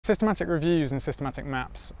Systematic reviews and systematic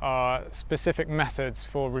maps are specific methods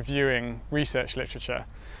for reviewing research literature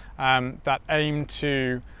that aim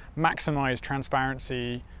to maximize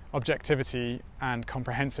transparency, objectivity, and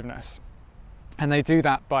comprehensiveness. And they do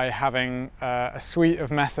that by having a suite of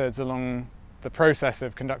methods along the process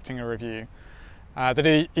of conducting a review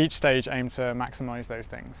that each stage aim to maximize those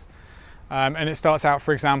things. And it starts out,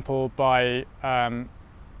 for example, by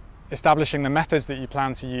establishing the methods that you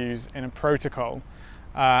plan to use in a protocol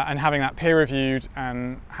and having that peer-reviewed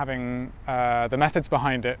and having the methods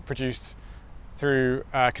behind it produced through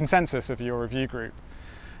consensus of your review group.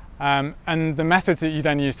 And the methods that you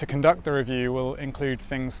then use to conduct the review will include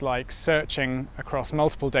things like searching across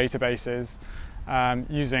multiple databases,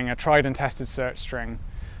 using a tried and tested search string,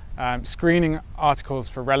 screening articles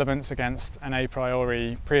for relevance against an a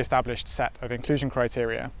priori pre-established set of inclusion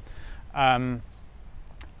criteria,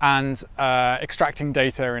 and extracting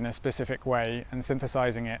data in a specific way and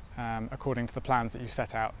synthesizing it according to the plans that you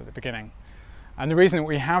set out at the beginning. And the reason that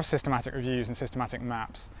we have systematic reviews and systematic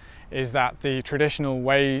maps is that the traditional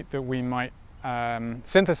way that we might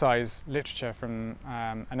synthesize literature from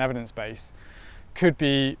an evidence base could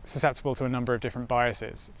be susceptible to a number of different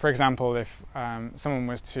biases. For example, if someone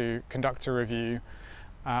was to conduct a review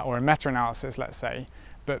or a meta-analysis, let's say,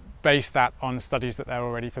 but base that on studies that they're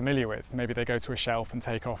already familiar with. Maybe they go to a shelf and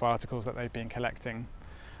take off articles that they've been collecting.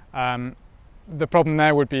 The problem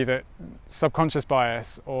there would be that subconscious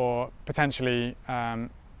bias or potentially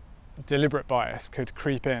deliberate bias could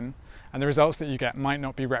creep in, and the results that you get might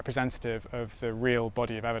not be representative of the real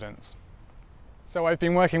body of evidence. So I've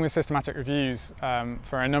been working with systematic reviews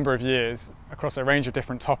for a number of years across a range of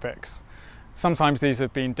different topics. Sometimes these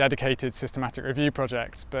have been dedicated systematic review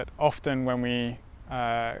projects, but often when we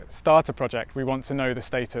start a project, we want to know the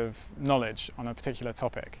state of knowledge on a particular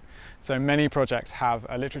topic. So many projects have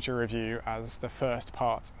a literature review as the first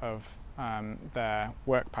part of their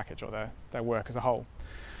work package or their work as a whole.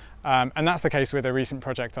 And that's the case with a recent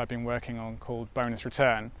project I've been working on called Bonus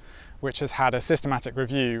Return, which has had a systematic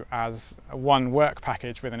review as one work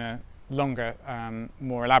package within a longer,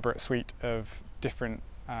 more elaborate suite of different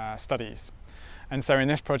studies. And so in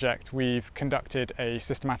this project we've conducted a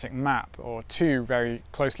systematic map, or two very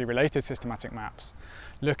closely related systematic maps,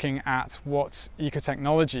 looking at what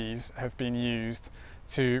ecotechnologies have been used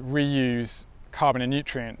to reuse carbon and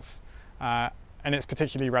nutrients, and it's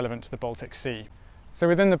particularly relevant to the Baltic Sea. So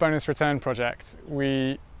within the Bonus Return project,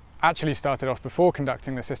 we actually started off, before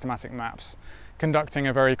conducting the systematic maps, conducting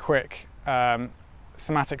a very quick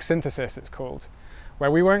thematic synthesis, it's called,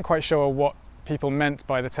 where we weren't quite sure what people meant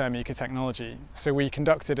by the term ecotechnology. So we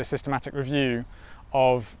conducted a systematic review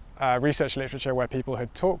of research literature where people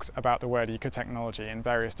had talked about the word ecotechnology in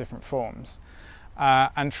various different forms,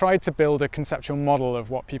 and tried to build a conceptual model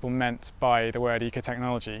of what people meant by the word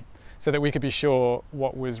ecotechnology, so that we could be sure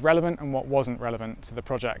what was relevant and what wasn't relevant to the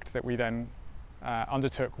project that we then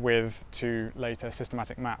undertook with two later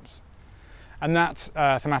systematic maps. And that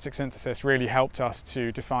thematic synthesis really helped us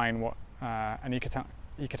to define what an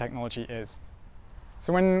ecotechnology is.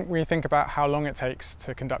 So when we think about how long it takes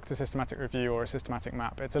to conduct a systematic review or a systematic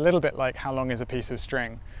map, it's a little bit like how long is a piece of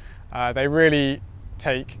string. They really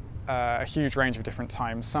take a huge range of different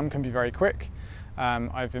times. Some can be very quick.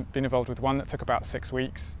 I've been involved with one that took about 6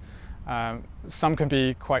 weeks. Some can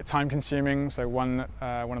be quite time consuming. So one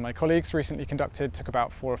that one of my colleagues recently conducted took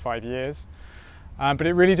about 4 or 5 years. But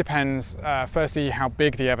it really depends, firstly, how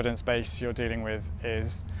big the evidence base you're dealing with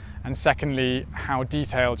is, and secondly, how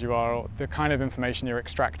detailed you are, or the kind of information you're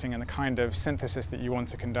extracting and the kind of synthesis that you want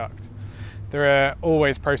to conduct. There are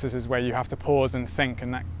always processes where you have to pause and think,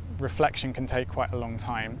 and that reflection can take quite a long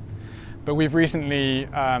time. But we've recently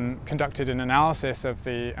conducted an analysis of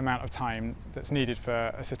the amount of time that's needed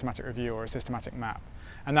for a systematic review or a systematic map.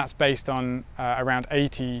 And that's based on around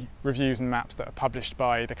 80 reviews and maps that are published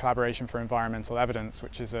by the Collaboration for Environmental Evidence,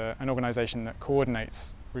 which is an organisation that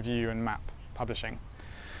coordinates review and map publishing.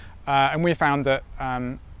 And we found that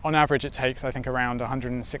on average it takes, I think, around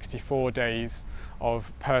 164 days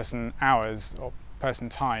of person hours or person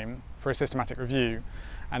time for a systematic review,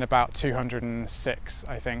 and about 206,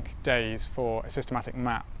 I think, days for a systematic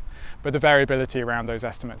map. But the variability around those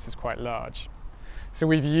estimates is quite large. So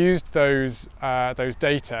we've used those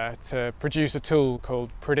data to produce a tool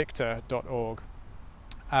called predictor.org.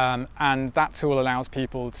 And that tool allows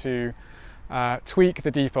people to tweak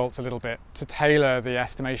the defaults a little bit to tailor the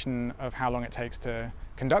estimation of how long it takes to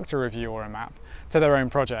conduct a review or a map to their own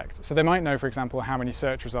project. So they might know, for example, how many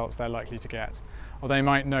search results they're likely to get, or they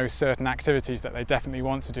might know certain activities that they definitely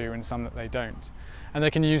want to do and some that they don't. And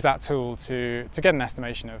they can use that tool to get an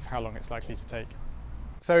estimation of how long it's likely to take.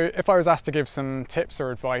 So if I was asked to give some tips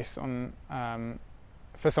or advice on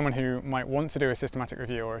for someone who might want to do a systematic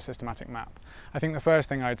review or a systematic map, I think the first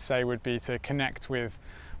thing I'd say would be to connect with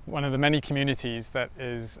one of the many communities that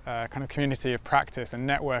is a kind of community of practice and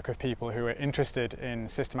network of people who are interested in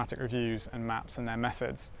systematic reviews and maps and their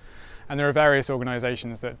methods. And there are various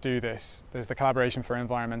organisations that do this. There's the Collaboration for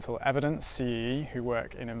Environmental Evidence, CEE, who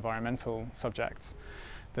work in environmental subjects.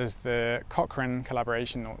 There's the Cochrane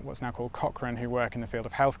collaboration, or what's now called Cochrane, who work in the field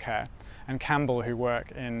of healthcare, and Campbell, who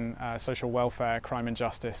work in social welfare, crime and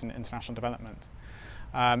justice, and international development.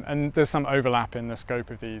 And there's some overlap in the scope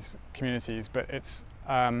of these communities, but it's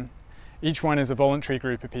each one is a voluntary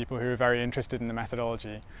group of people who are very interested in the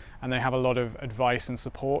methodology, and they have a lot of advice and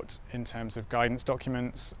support in terms of guidance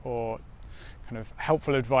documents or kind of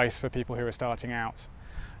helpful advice for people who are starting out.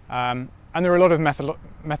 And there are a lot of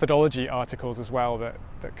methodology articles as well that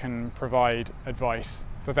can provide advice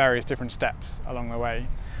for various different steps along the way.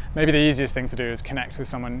 Maybe the easiest thing to do is connect with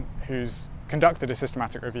someone who's conducted a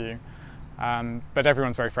systematic review, but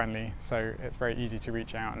everyone's very friendly, so it's very easy to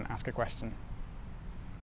reach out and ask a question.